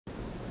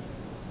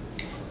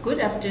Good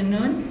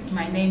afternoon.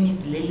 My name is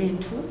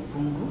Lelethu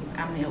Bungu.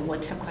 I'm a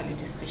water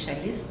quality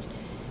specialist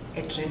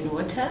at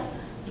Rainwater,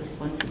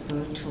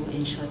 responsible to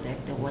ensure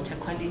that the water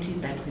quality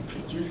that we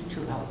produce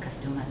to our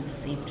customers is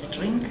safe to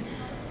drink.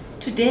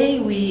 Today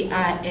we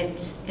are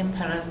at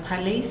Emperor's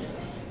Palace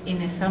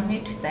in a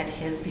summit that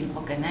has been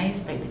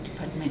organized by the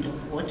Department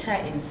of Water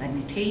and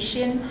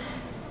Sanitation.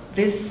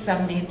 This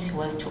summit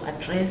was to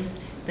address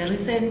the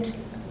recent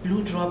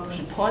blue drop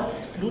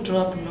reports, blue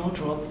drop, no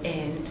drop,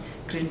 and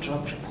green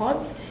drop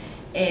reports,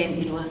 and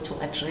it was to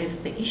address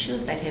the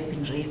issues that have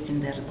been raised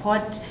in the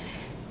report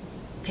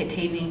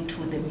pertaining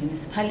to the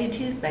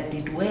municipalities that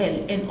did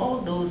well and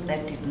all those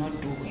that did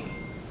not do well.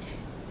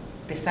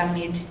 The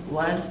summit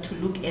was to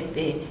look at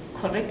the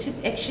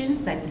corrective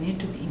actions that need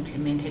to be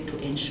implemented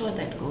to ensure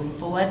that going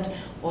forward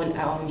all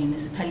our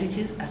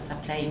municipalities are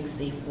supplying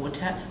safe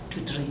water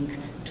to drink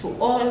to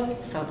all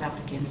South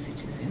African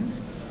citizens.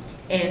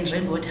 And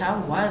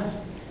Rainwater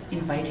was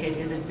invited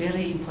as a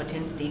very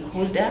important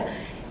stakeholder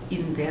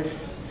in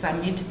this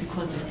summit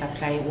because we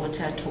supply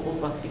water to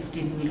over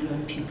 15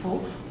 million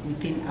people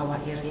within our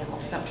area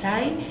of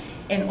supply.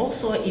 And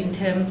also in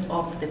terms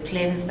of the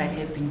plans that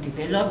have been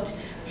developed,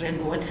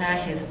 Rainwater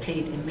has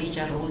played a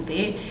major role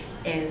there,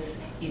 as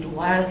it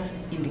was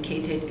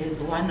indicated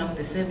as one of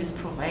the service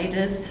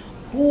providers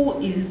who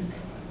is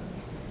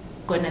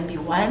going to be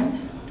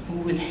one who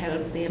will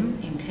help them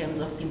in terms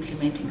of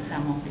implementing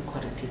some of the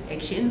corrective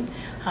actions.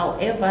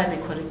 However,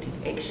 the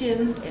corrective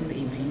actions and the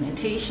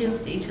implementation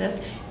status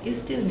is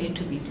still need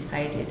to be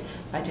decided.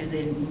 But as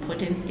an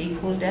important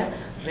stakeholder,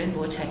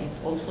 Rainwater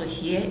is also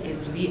here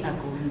as we are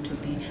going to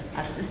be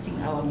assisting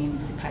our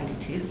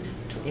municipalities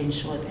to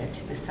ensure that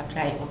the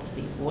supply of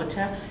safe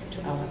water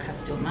to our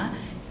customer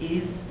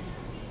is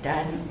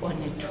done on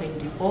a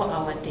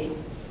 24-hour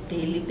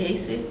daily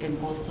basis and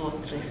also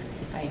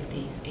 365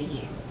 days a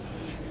year.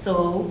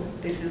 So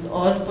this is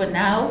all for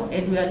now,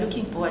 and we are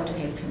looking forward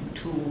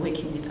to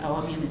working with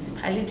our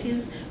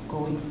municipalities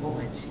going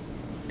forward.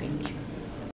 Thank you.